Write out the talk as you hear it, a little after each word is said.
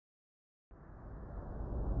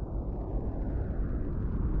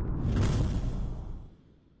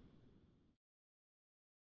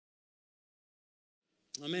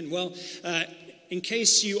Amen. Well, in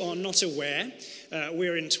case you are not aware,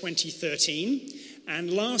 we're in 2013,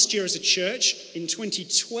 and last year as a church, in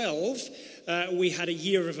 2012, we had a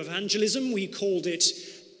year of evangelism. We called it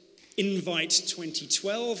Invite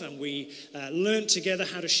 2012, and we learned together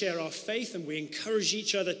how to share our faith, and we encouraged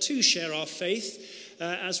each other to share our faith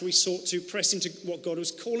as we sought to press into what God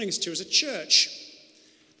was calling us to as a church.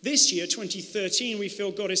 This year, 2013, we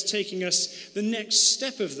feel God is taking us the next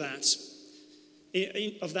step of that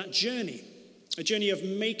journey, a journey of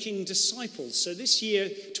making disciples. So this year,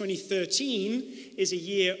 2013, is a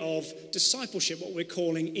year of discipleship, what we're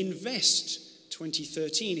calling Invest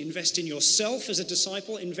 2013. Invest in yourself as a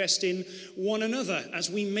disciple, invest in one another as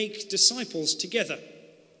we make disciples together.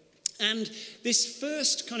 And this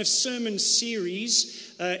first kind of sermon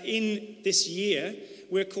series in this year,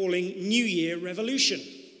 we're calling New Year Revolution.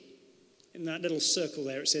 In that little circle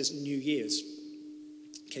there, it says New Year's,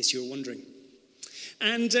 in case you were wondering.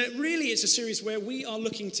 And really, it's a series where we are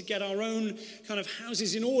looking to get our own kind of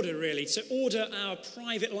houses in order, really, to order our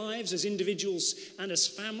private lives as individuals and as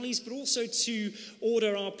families, but also to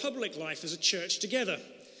order our public life as a church together.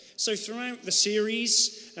 So throughout the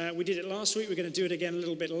series, we did it last week, we're going to do it again a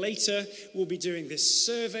little bit later. We'll be doing this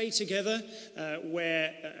survey together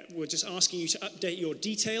where we're just asking you to update your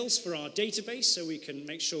details for our database so we can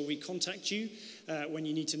make sure we contact you when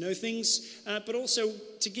you need to know things, but also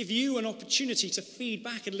to give you an opportunity to feed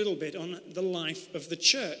back a little bit on the life of the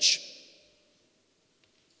church.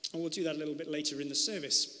 And we'll do that a little bit later in the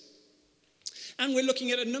service. And we're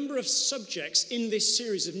looking at a number of subjects in this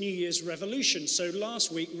series of New Year's Revolution. So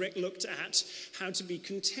last week, Rick looked at how to be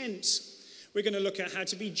content. We're going to look at how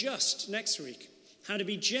to be just next week, how to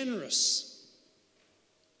be generous.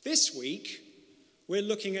 This week, we're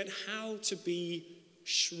looking at how to be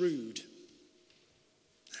shrewd.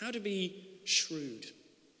 How to be shrewd.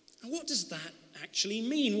 And what does that actually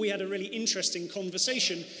mean? We had a really interesting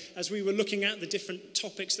conversation as we were looking at the different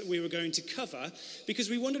topics that we were going to cover, because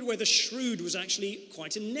we wondered whether shrewd was actually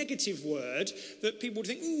quite a negative word that people would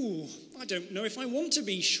think, ooh, I don't know if I want to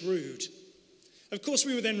be shrewd. Of course,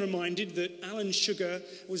 we were then reminded that Alan Sugar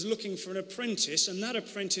was looking for an apprentice, and that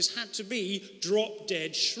apprentice had to be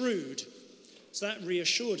drop-dead shrewd. So that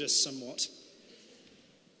reassured us somewhat.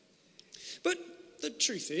 But the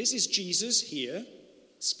truth is Jesus here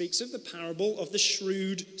speaks of the parable of the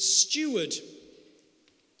shrewd steward.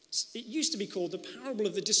 It used to be called the parable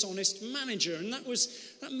of the dishonest manager, and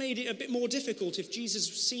that made it a bit more difficult if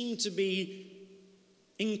Jesus seemed to be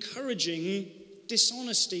encouraging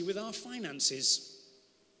dishonesty with our finances.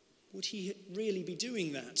 Would he really be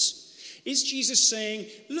doing that? Is Jesus saying,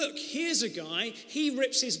 look, here's a guy, he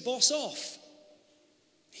rips his boss off.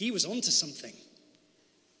 He was onto something.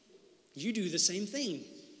 You do the same thing.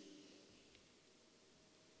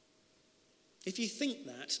 If you think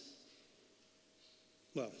that,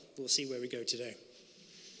 well, we'll see where we go today.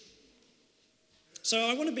 So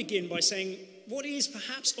I want to begin by saying what is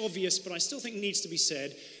perhaps obvious, but I still think needs to be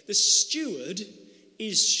said. The steward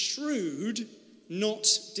is shrewd, not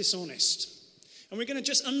dishonest. And we're going to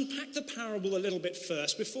just unpack the parable a little bit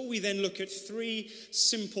first before we then look at three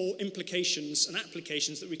simple implications and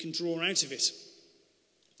applications that we can draw out of it.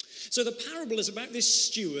 So the parable is about this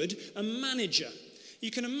steward, a manager. You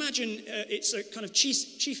can imagine it's a kind of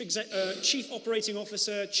chief operating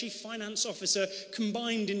officer, chief finance officer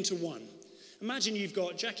combined into one. Imagine you've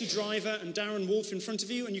got Jackie Driver and Darren Wolf in front of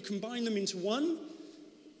you, and you combine them into one.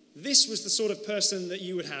 This was the sort of person that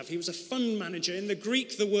you would have. He was a fund manager. In the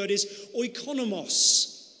Greek, the word is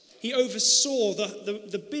oikonomos. He oversaw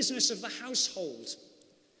the business of the household,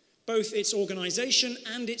 both its organization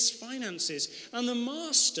and its finances. And the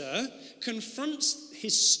master confronts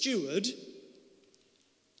his steward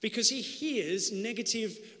because he hears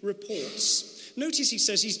negative reports. Notice he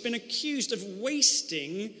says he's been accused of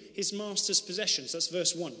wasting his master's possessions. That's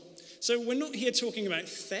verse 1. So we're not here talking about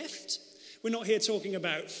theft. We're not here talking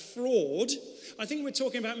about fraud. I think we're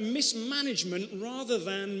talking about mismanagement rather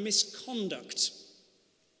than misconduct.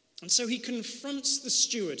 And so he confronts the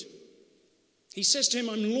steward. He says to him,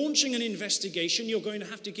 I'm launching an investigation. You're going to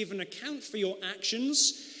have to give an account for your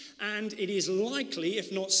actions. And it is likely,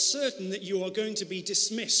 if not certain, that you are going to be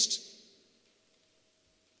dismissed.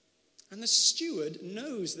 And the steward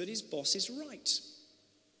knows that his boss is right.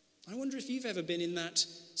 I wonder if you've ever been in that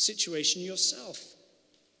situation yourself.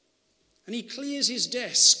 And he clears his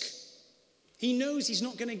desk. He knows he's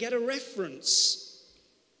not going to get a reference.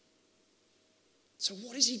 So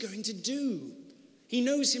what is he going to do? He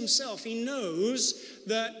knows himself. He knows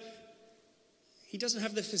that he doesn't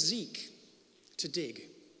have the physique to dig.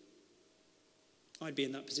 I'd be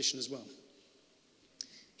in that position as well.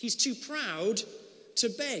 He's too proud to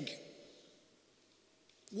beg.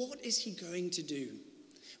 What is he going to do?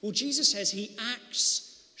 Well, Jesus says he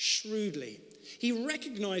acts shrewdly. He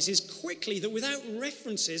recognizes quickly that without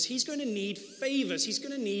references, he's going to need favors. He's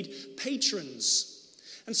going to need patrons.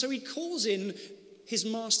 And so he calls in his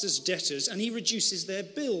master's debtors and he reduces their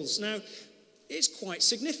bills. Now, it's quite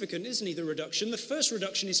significant, isn't he, the reduction? The first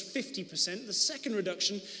reduction is 50%. The second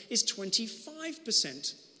reduction is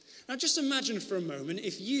 25%. Now, just imagine for a moment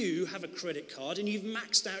if you have a credit card and you've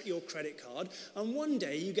maxed out your credit card, and one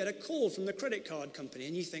day you get a call from the credit card company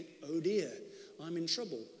and you think, oh dear, I'm in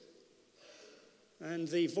trouble. And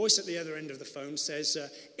the voice at the other end of the phone says,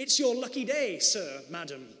 it's your lucky day, sir,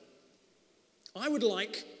 madam. I would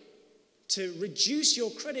like to reduce your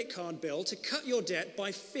credit card bill to cut your debt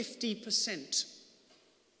by 50%.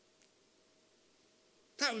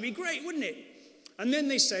 That would be great, wouldn't it? And then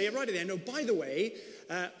they say right at the end, oh, by the way,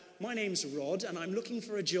 my name's Rod and I'm looking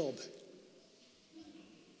for a job.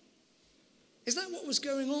 Is that what was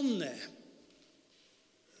going on there?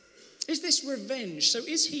 Is this revenge? So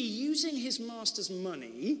is he using his master's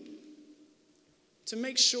money to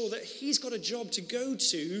make sure that he's got a job to go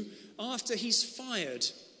to after he's fired?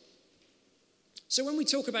 So when we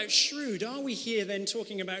talk about shrewd, are we here then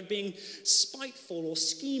talking about being spiteful or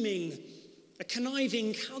scheming, a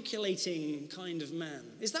conniving, calculating kind of man?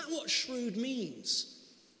 Is that what shrewd means?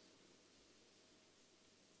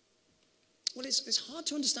 Well, it's hard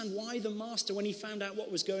to understand why the master, when he found out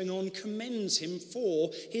what was going on, commends him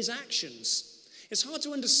for his actions. It's hard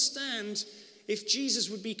to understand if Jesus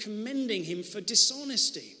would be commending him for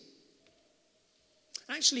dishonesty.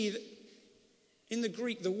 Actually, in the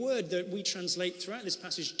Greek, the word that we translate throughout this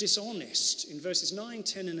passage, dishonest, in verses 9,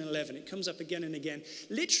 10, and 11, it comes up again and again,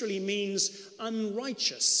 literally means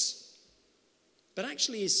unrighteous. But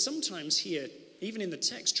actually is sometimes here, even in the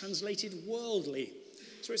text, translated worldly.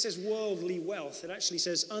 So it says worldly wealth. It actually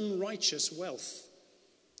says unrighteous wealth.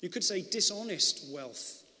 You could say dishonest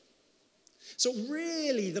wealth. So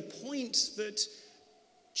really the point that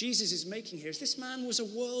Jesus is making here is this man was a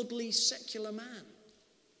worldly, secular man.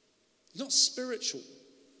 He's not spiritual.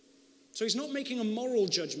 So he's not making a moral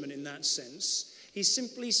judgment in that sense. He's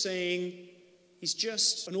simply saying he's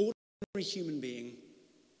just an ordinary human being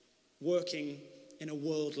working in a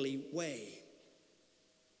worldly way.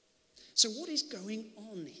 So what is going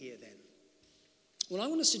on here then? Well, I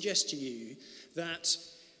want to suggest to you that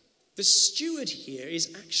the steward here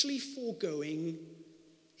is actually foregoing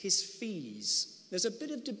his fees. There's a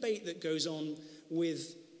bit of debate that goes on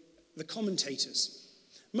with the commentators.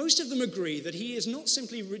 Most of them agree that he is not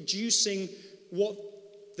simply reducing what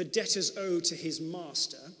the debtors owe to his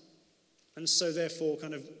master, and so therefore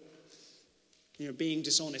kind of being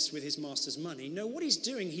dishonest with his master's money. No, what he's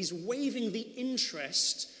doing, he's waiving the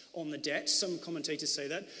interest on the debt. Some commentators say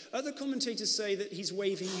that. Other commentators say that he's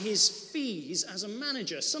waiving his fees as a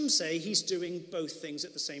manager. Some say he's doing both things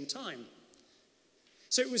at the same time.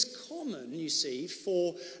 So it was common, you see,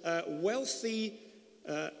 for wealthy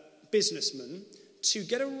businessmen to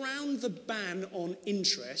get around the ban on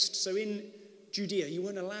interest. So in Judea, you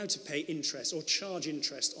weren't allowed to pay interest or charge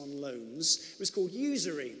interest on loans. It was called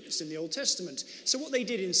usury. It's in the Old Testament. So what they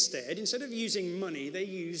did instead of using money, they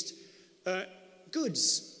used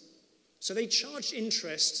goods. So they charged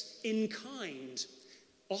interest in kind,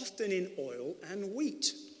 often in oil and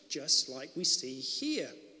wheat, just like we see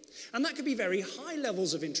here. And that could be very high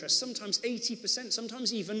levels of interest, sometimes 80%,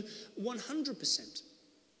 sometimes even 100%.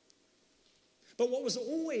 But what was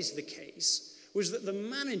always the case was that the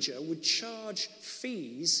manager would charge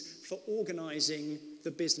fees for organizing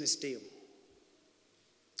the business deal.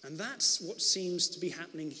 And that's what seems to be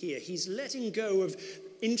happening here. He's letting go of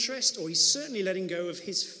interest, or he's certainly letting go of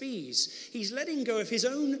his fees. He's letting go of his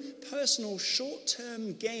own personal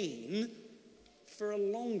short-term gain for a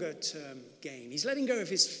longer-term gain. He's letting go of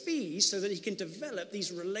his fees so that he can develop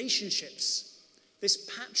these relationships, this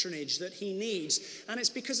patronage that he needs. And it's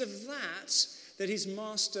because of that his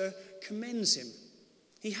master commends him.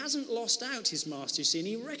 He hasn't lost out, his master, you see, and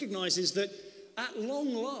he recognizes that at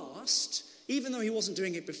long last, even though he wasn't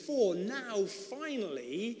doing it before, now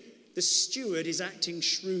finally the steward is acting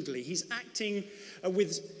shrewdly. He's acting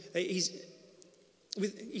he's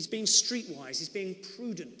being streetwise. He's being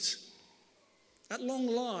prudent. At long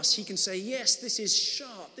last, he can say, yes, this is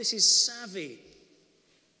sharp. This is savvy.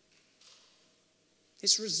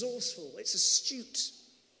 It's resourceful. It's astute.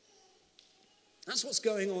 That's what's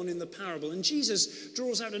going on in the parable. And Jesus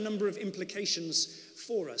draws out a number of implications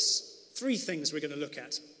for us. 3 things we're going to look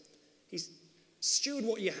at. Steward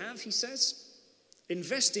what you have, he says.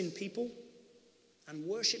 Invest in people. And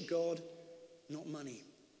worship God, not money.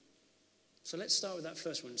 So let's start with that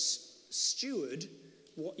first one. steward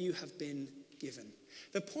what you have been given.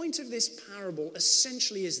 The point of this parable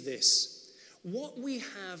essentially is this: what we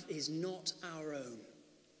have is not our own.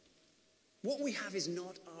 What we have is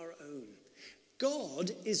not our own.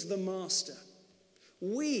 God is the master.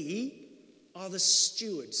 We are the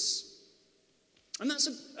stewards. And that's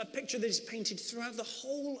a picture that is painted throughout the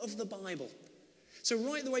whole of the Bible. So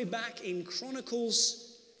right the way back in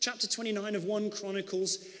Chronicles, chapter 29 of 1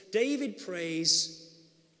 Chronicles, David prays,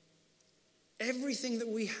 everything that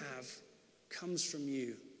we have comes from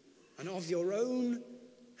you, and of your own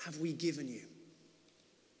have we given you.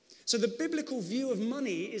 So the biblical view of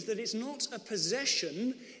money is that it's not a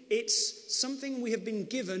possession, it's something we have been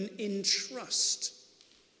given in trust.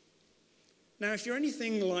 Now, if you're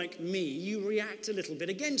anything like me, you react a little bit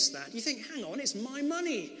against that. You think, hang on, it's my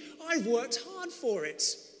money. I've worked hard for it.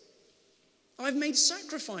 I've made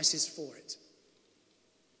sacrifices for it.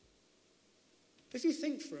 But if you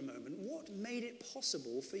think for a moment, what made it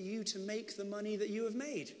possible for you to make the money that you have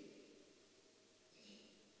made?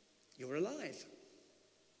 You're alive.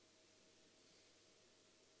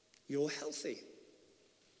 You're healthy.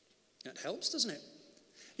 That helps, doesn't it?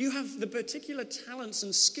 You have the particular talents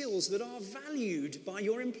and skills that are valued by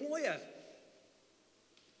your employer.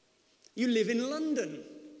 You live in London,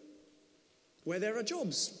 where there are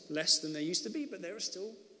jobs, less than there used to be, but there's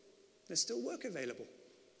still work available.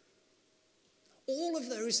 All of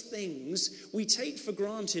those things we take for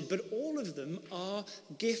granted, but all of them are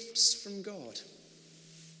gifts from God.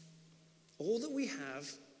 All that we have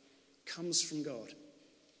comes from God.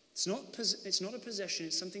 It's not a possession,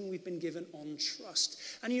 it's something we've been given on trust.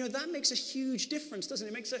 And that makes a huge difference, doesn't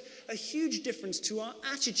it? It makes a huge difference to our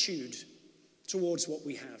attitude towards what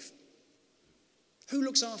we have. Who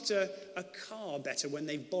looks after a car better when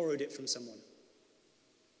they've borrowed it from someone?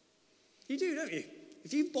 You do, don't you?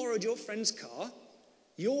 If you've borrowed your friend's car,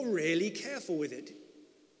 you're really careful with it.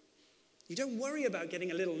 You don't worry about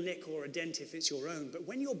getting a little nick or a dent if it's your own. But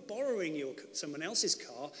when you're borrowing someone else's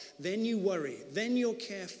car, then you worry. Then you're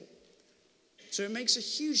careful. So it makes a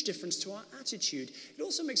huge difference to our attitude. It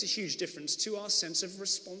also makes a huge difference to our sense of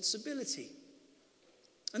responsibility.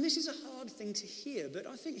 And this is a hard thing to hear, but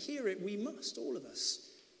I think hear it we must, all of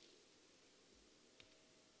us.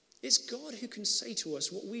 It's God who can say to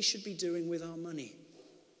us what we should be doing with our money.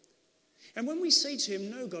 And when we say to him,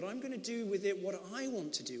 no, God, I'm going to do with it what I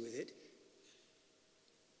want to do with it,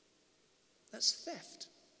 that's theft.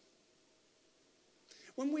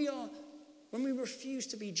 When we refuse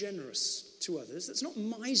to be generous to others, that's not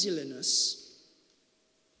miserliness.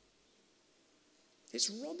 It's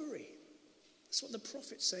robbery. That's what the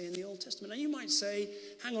prophets say in the Old Testament. Now you might say,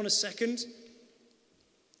 hang on a second,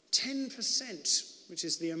 10%, which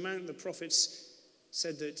is the amount the prophets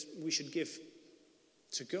said that we should give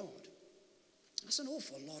to God. That's an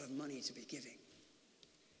awful lot of money to be giving.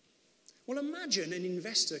 Well, imagine an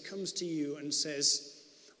investor comes to you and says,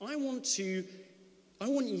 I want you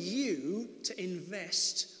to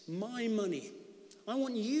invest my money. I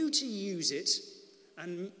want you to use it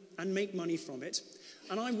and make money from it.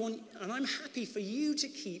 And I'm happy for you to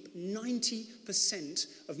keep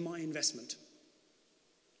 90% of my investment.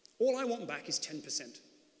 All I want back is 10%.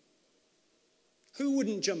 Who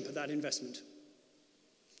wouldn't jump at that investment?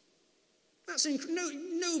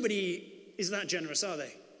 Nobody is that generous, are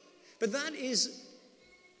they? But that is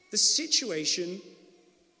the situation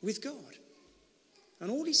with God. And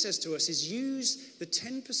all he says to us is use the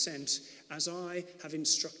 10% as I have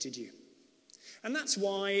instructed you. And that's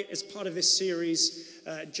why, as part of this series,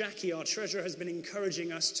 Jackie, our treasurer, has been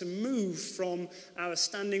encouraging us to move from our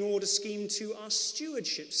standing order scheme to our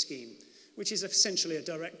stewardship scheme, which is essentially a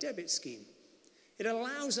direct debit scheme. It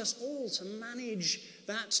allows us all to manage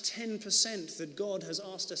that 10% that God has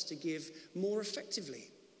asked us to give more effectively.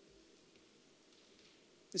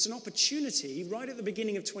 It's an opportunity right at the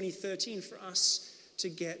beginning of 2013 for us to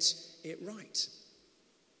get it right.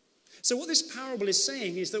 So what this parable is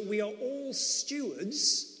saying is that we are all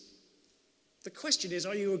stewards. The question is,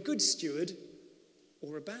 are you a good steward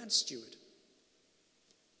or a bad steward?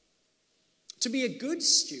 To be a good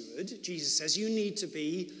steward, Jesus says, you need to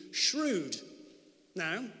be shrewd.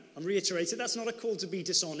 Now, I'm reiterating, that's not a call to be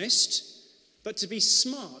dishonest, but to be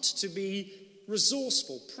smart, to be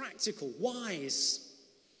resourceful, practical, wise.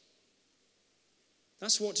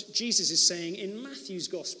 That's what Jesus is saying in Matthew's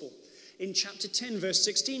Gospel, in chapter 10, verse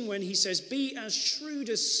 16, when he says, be as shrewd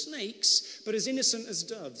as snakes, but as innocent as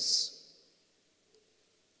doves.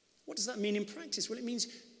 What does that mean in practice? Well, it means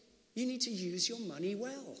you need to use your money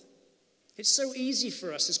well. It's so easy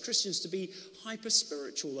for us as Christians to be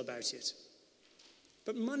hyper-spiritual about it.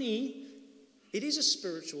 But money, it is a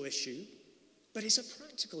spiritual issue, but it's a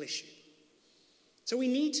practical issue. So we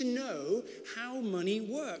need to know how money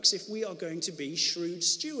works if we are going to be shrewd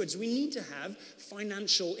stewards. We need to have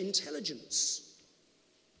financial intelligence.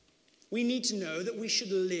 We need to know that we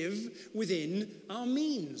should live within our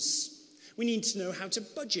means. We need to know how to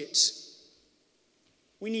budget.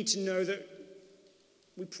 We need to know that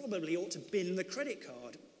we probably ought to bin the credit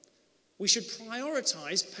card. We should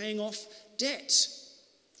prioritize paying off debt.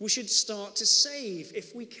 We should start to save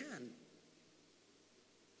if we can.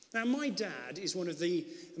 Now, my dad is one of the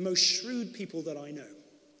most shrewd people that I know.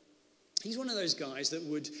 He's one of those guys that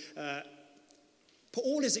would put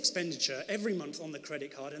all his expenditure every month on the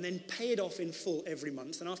credit card and then pay it off in full every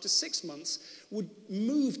month. And after 6 months, would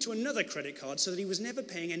move to another credit card so that he was never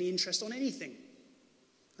paying any interest on anything.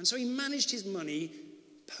 And so he managed his money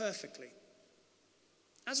perfectly.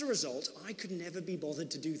 As a result, I could never be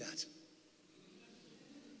bothered to do that.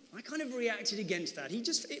 I kind of reacted against that.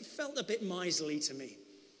 It felt a bit miserly to me.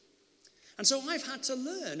 And so I've had to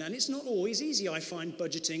learn, and it's not always easy. I find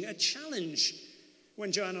budgeting a challenge.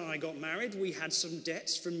 When Joanna and I got married, we had some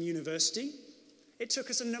debts from university. It took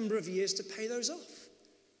us a number of years to pay those off.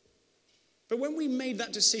 But when we made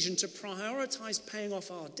that decision to prioritize paying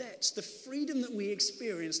off our debts, the freedom that we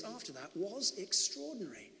experienced after that was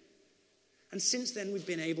extraordinary. And since then, we've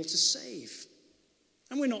been able to save.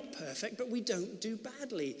 And we're not perfect, but we don't do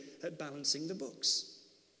badly at balancing the books.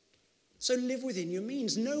 So live within your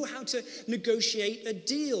means. Know how to negotiate a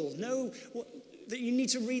deal. Know that you need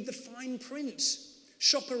to read the fine print.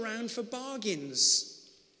 Shop around for bargains.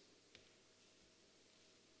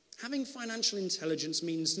 Having financial intelligence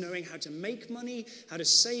means knowing how to make money, how to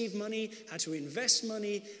save money, how to invest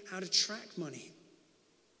money, how to track money.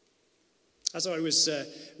 As I was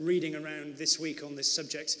reading around this week on this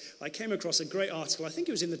subject, I came across a great article, I think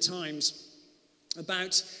it was in the Times,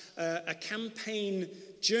 about a campaign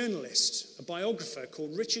journalist, a biographer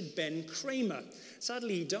called Richard Ben Kramer.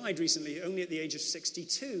 Sadly, he died recently, only at the age of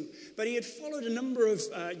 62. But he had followed a number of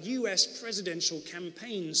US presidential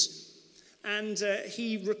campaigns. And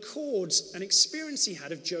he records an experience he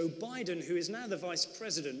had of Joe Biden, who is now the vice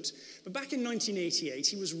president. But back in 1988,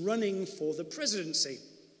 he was running for the presidency.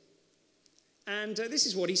 And this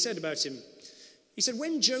is what he said about him. He said,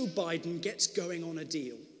 when Joe Biden gets going on a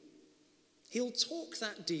deal, he'll talk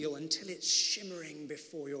that deal until it's shimmering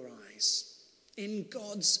before your eyes in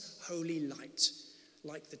God's holy light,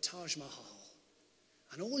 like the Taj Mahal.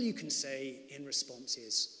 And all you can say in response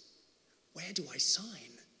is, where do I sign?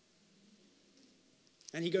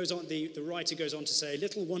 And he goes on, the writer goes on to say,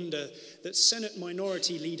 little wonder that Senate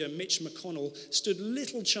Minority Leader Mitch McConnell stood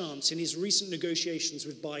little chance in his recent negotiations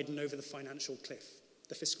with Biden over the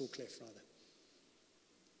fiscal cliff.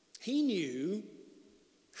 He knew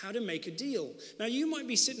how to make a deal. Now, you might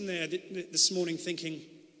be sitting there this morning thinking,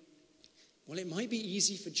 well, it might be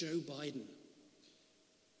easy for Joe Biden.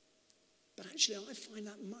 But actually, I find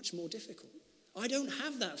that much more difficult. I don't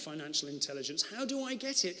have that financial intelligence. How do I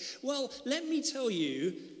get it? Well, let me tell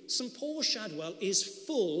you, St. Paul Shadwell is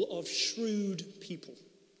full of shrewd people.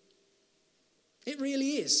 It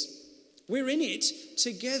really is. We're in it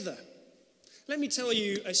together. Let me tell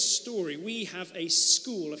you a story. We have a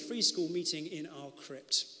free school meeting in our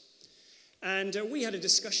crypt. And we had a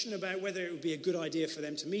discussion about whether it would be a good idea for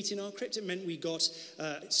them to meet in our crypt. It meant we got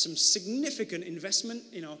some significant investment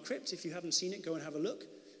in our crypt. If you haven't seen it, go and have a look.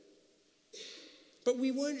 But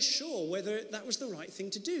we weren't sure whether that was the right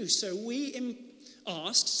thing to do. So we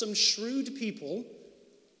asked some shrewd people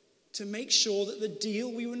to make sure that the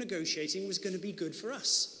deal we were negotiating was going to be good for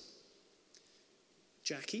us.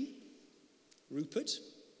 Jackie, Rupert,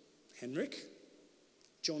 Henrik,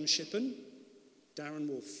 John Shippen, Darren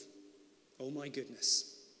Wolfe. Oh my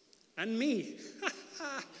goodness. And me.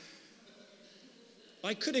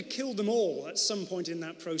 I could have killed them all at some point in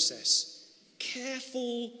that process.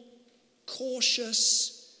 Careful,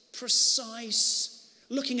 cautious, precise,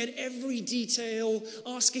 looking at every detail,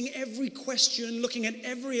 asking every question, looking at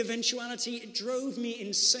every eventuality. It drove me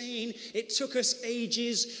insane. It took us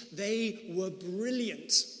ages. They were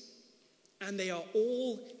brilliant. And they are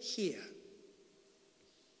all here.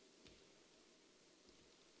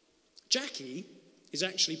 Jackie is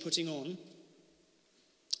actually putting on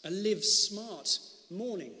a Live Smart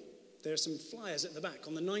morning. There are some flyers at the back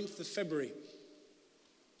on the 9th of February.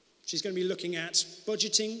 She's going to be looking at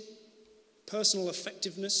budgeting, personal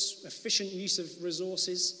effectiveness, efficient use of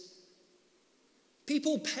resources.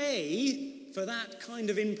 People pay for that kind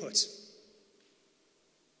of input.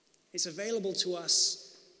 It's available to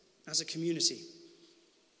us as a community.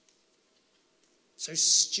 So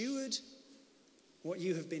steward what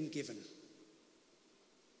you have been given.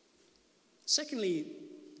 Secondly,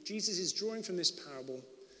 Jesus is drawing from this parable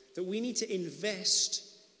that we need to invest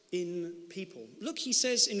in people. Look, he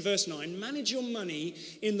says in verse 9, manage your money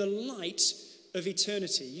in the light of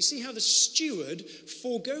eternity. You see how the steward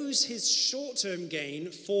forgoes his short-term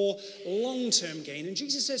gain for long-term gain. And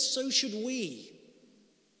Jesus says, so should we.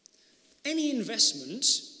 Any investment,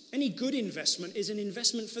 any good investment, is an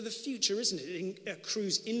investment for the future, isn't it? It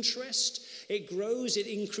accrues interest, it grows, it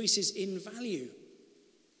increases in value.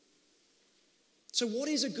 So what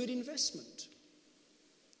is a good investment?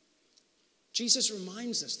 Jesus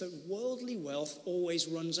reminds us that worldly wealth always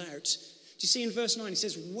runs out. Do you see in verse 9, he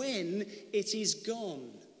says, when it is gone.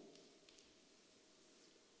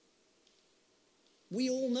 We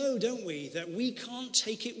all know, don't we, that we can't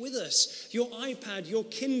take it with us. Your iPad, your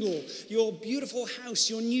Kindle, your beautiful house,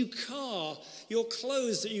 your new car, your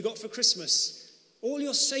clothes that you got for Christmas, all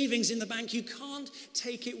your savings in the bank, you can't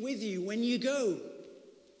take it with you when you go.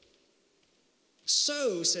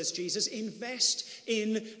 So, says Jesus, invest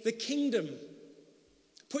in the kingdom.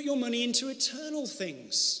 Put your money into eternal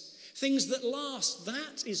things, things that last.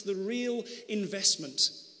 That is the real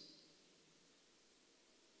investment.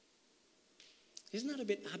 Isn't that a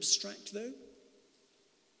bit abstract, though?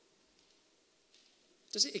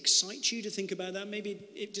 Does it excite you to think about that? Maybe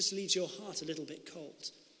it just leaves your heart a little bit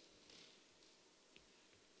cold.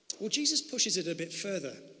 Well, Jesus pushes it a bit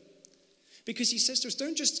further, because he says to us,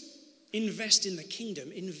 don't just invest in the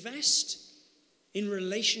kingdom, invest in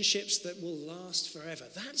relationships that will last forever.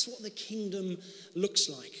 That's what the kingdom looks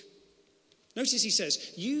like. Notice he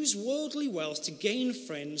says, use worldly wealth to gain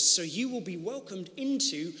friends so you will be welcomed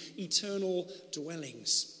into eternal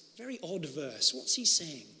dwellings. Very odd verse. What's he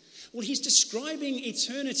saying? Well, he's describing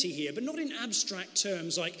eternity here, but not in abstract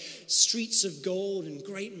terms like streets of gold and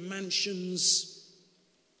great mansions.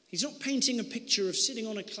 He's not painting a picture of sitting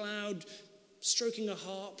on a cloud, stroking a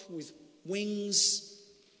harp with wings,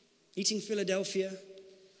 eating Philadelphia.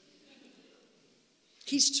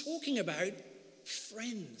 He's talking about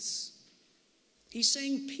friends. He's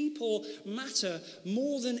saying people matter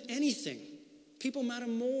more than anything. People matter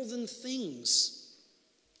more than things.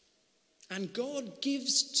 And God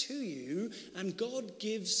gives to you, and God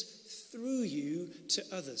gives through you to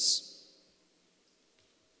others.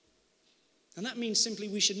 And that means simply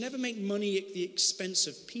we should never make money at the expense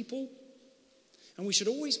of people, and we should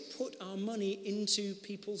always put our money into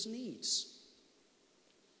people's needs.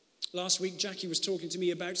 Last week, Jackie was talking to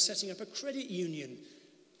me about setting up a credit union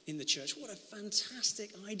in the church. What a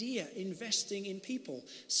fantastic idea, investing in people.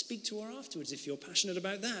 Speak to her afterwards if you're passionate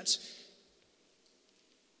about that.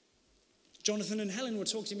 Jonathan and Helen were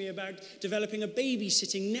talking to me about developing a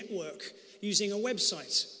babysitting network using a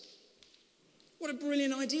website. What a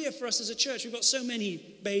brilliant idea for us as a church. We've got so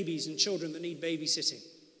many babies and children that need babysitting.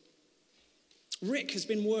 Rick has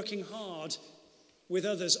been working hard with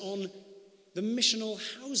others on the missional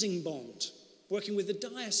housing bond, working with the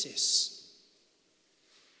diocese,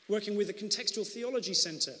 working with the Contextual Theology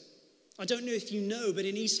Centre. I don't know if you know, but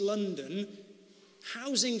in East London,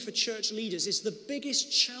 housing for church leaders is the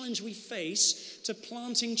biggest challenge we face to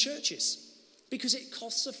planting churches because it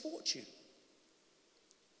costs a fortune.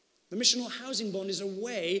 The missional housing bond is a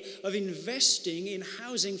way of investing in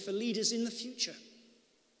housing for leaders in the future.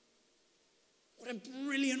 What a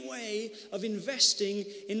brilliant way of investing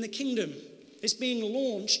in the kingdom. It's being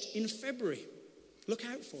launched in February. Look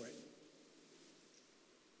out for it.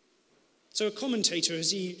 So a commentator, as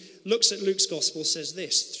he looks at Luke's gospel, says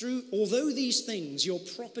this: although these things, your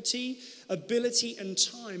property, ability, and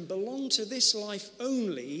time, belong to this life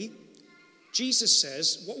only, Jesus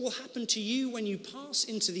says, what will happen to you when you pass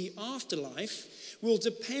into the afterlife will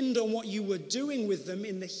depend on what you were doing with them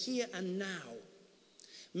in the here and now.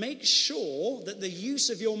 Make sure that the use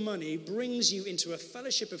of your money brings you into a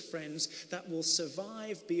fellowship of friends that will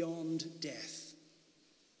survive beyond death.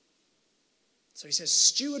 So he says,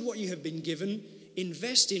 steward what you have been given,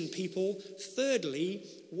 invest in people. Thirdly,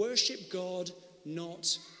 worship God,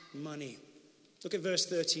 not money. Look at verse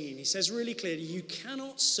 13. He says really clearly, you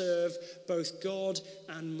cannot serve both God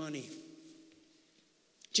and money.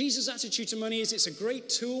 Jesus' attitude to money is it's a great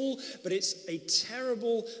tool, but it's a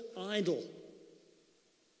terrible idol.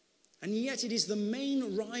 And yet it is the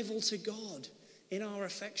main rival to God in our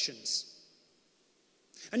affections.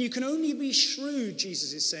 And you can only be shrewd,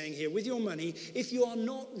 Jesus is saying here, with your money if you are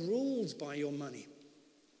not ruled by your money.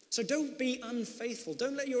 So don't be unfaithful.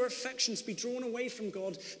 Don't let your affections be drawn away from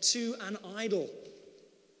God to an idol.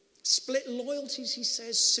 Split loyalties, he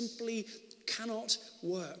says, simply cannot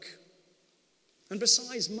work. And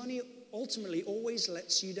besides, money ultimately always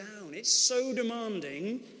lets you down. It's so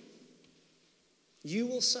demanding. You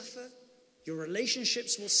will suffer, your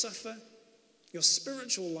relationships will suffer, your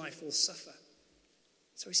spiritual life will suffer.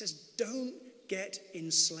 So he says, don't get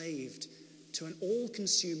enslaved to an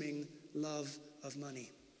all-consuming love of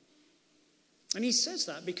money. And he says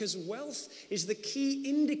that because wealth is the key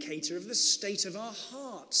indicator of the state of our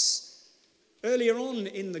hearts. Earlier on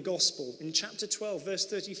in the gospel, in chapter 12, verse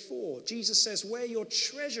 34, Jesus says, where your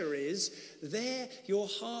treasure is, there your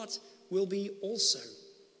heart will be also.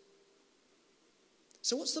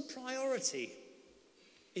 So what's the priority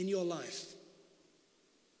in your life?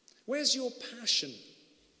 Where's your passion?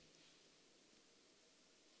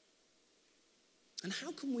 And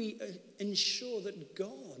how can we ensure that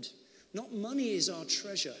God, not money, is our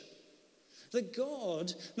treasure? That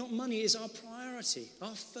God, not money, is our priority,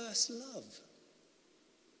 our first love?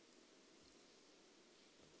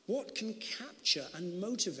 What can capture and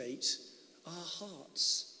motivate our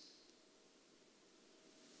hearts?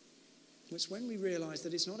 It's when we realize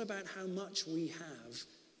that it's not about how much we have,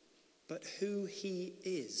 but who he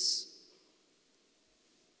is.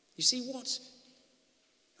 You see, what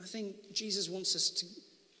I think Jesus wants us to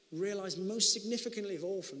realize most significantly of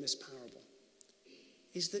all from this parable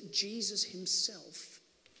is that Jesus himself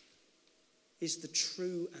is the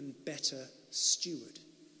true and better steward.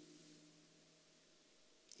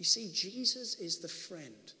 You see, Jesus is the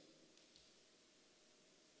friend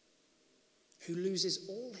who loses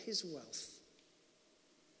all his wealth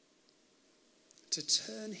to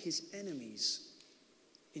turn his enemies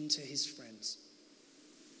into his friends.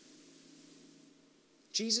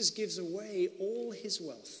 Jesus gives away all his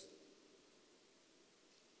wealth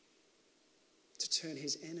to turn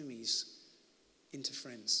his enemies into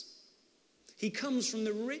friends. He comes from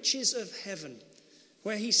the riches of heaven,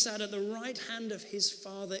 where he sat at the right hand of his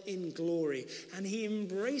Father in glory, and he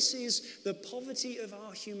embraces the poverty of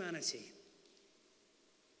our humanity.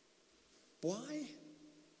 Why?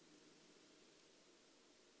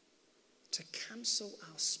 To cancel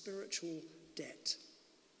our spiritual debt.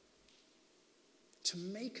 To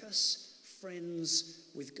make us friends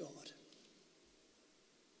with God.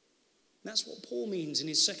 That's what Paul means in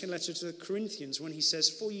his second letter to the Corinthians when he says,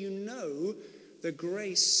 for you know the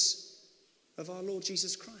grace of our Lord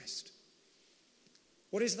Jesus Christ.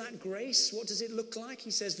 What is that grace? What does it look like?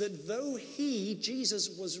 He says that though he,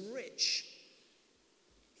 Jesus, was rich,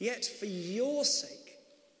 yet for your sake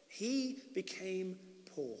he became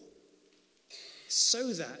poor,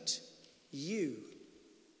 so that you,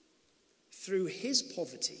 through his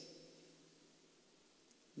poverty,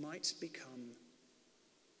 might become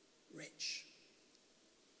rich.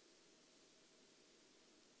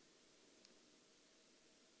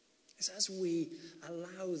 It's as we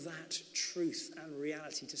allow that truth and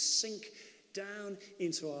reality to sink down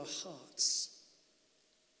into our hearts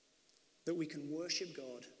that we can worship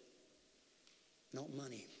God, not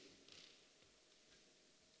money.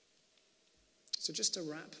 So just to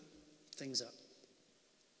wrap things up.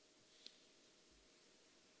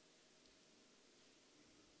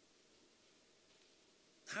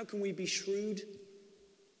 How can we be shrewd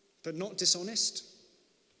but not dishonest?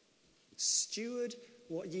 Steward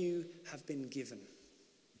what you have been given.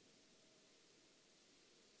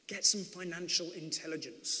 Get some financial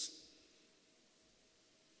intelligence.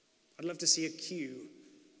 I'd love to see a queue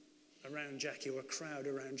around Jackie, or a crowd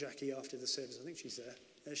around Jackie after the service. I think she's there.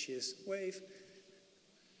 There she is. Wave.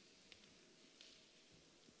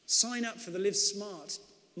 Sign up for the Live Smart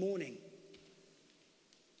morning.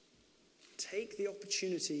 Take the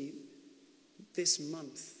opportunity this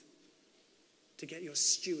month to get your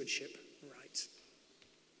stewardship right.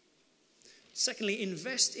 Secondly,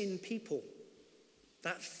 invest in people.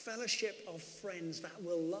 That fellowship of friends that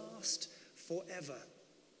will last forever.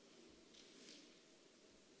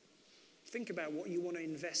 Think about what you want to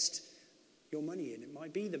invest your money in. It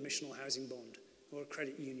might be the missional housing bond, or a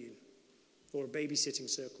credit union, or a babysitting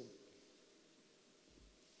circle.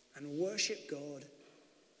 And worship God,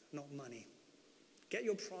 not money. Get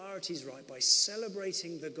your priorities right by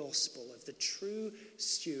celebrating the gospel of the true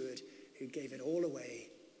steward who gave it all away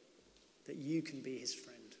that you can be his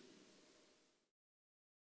friend.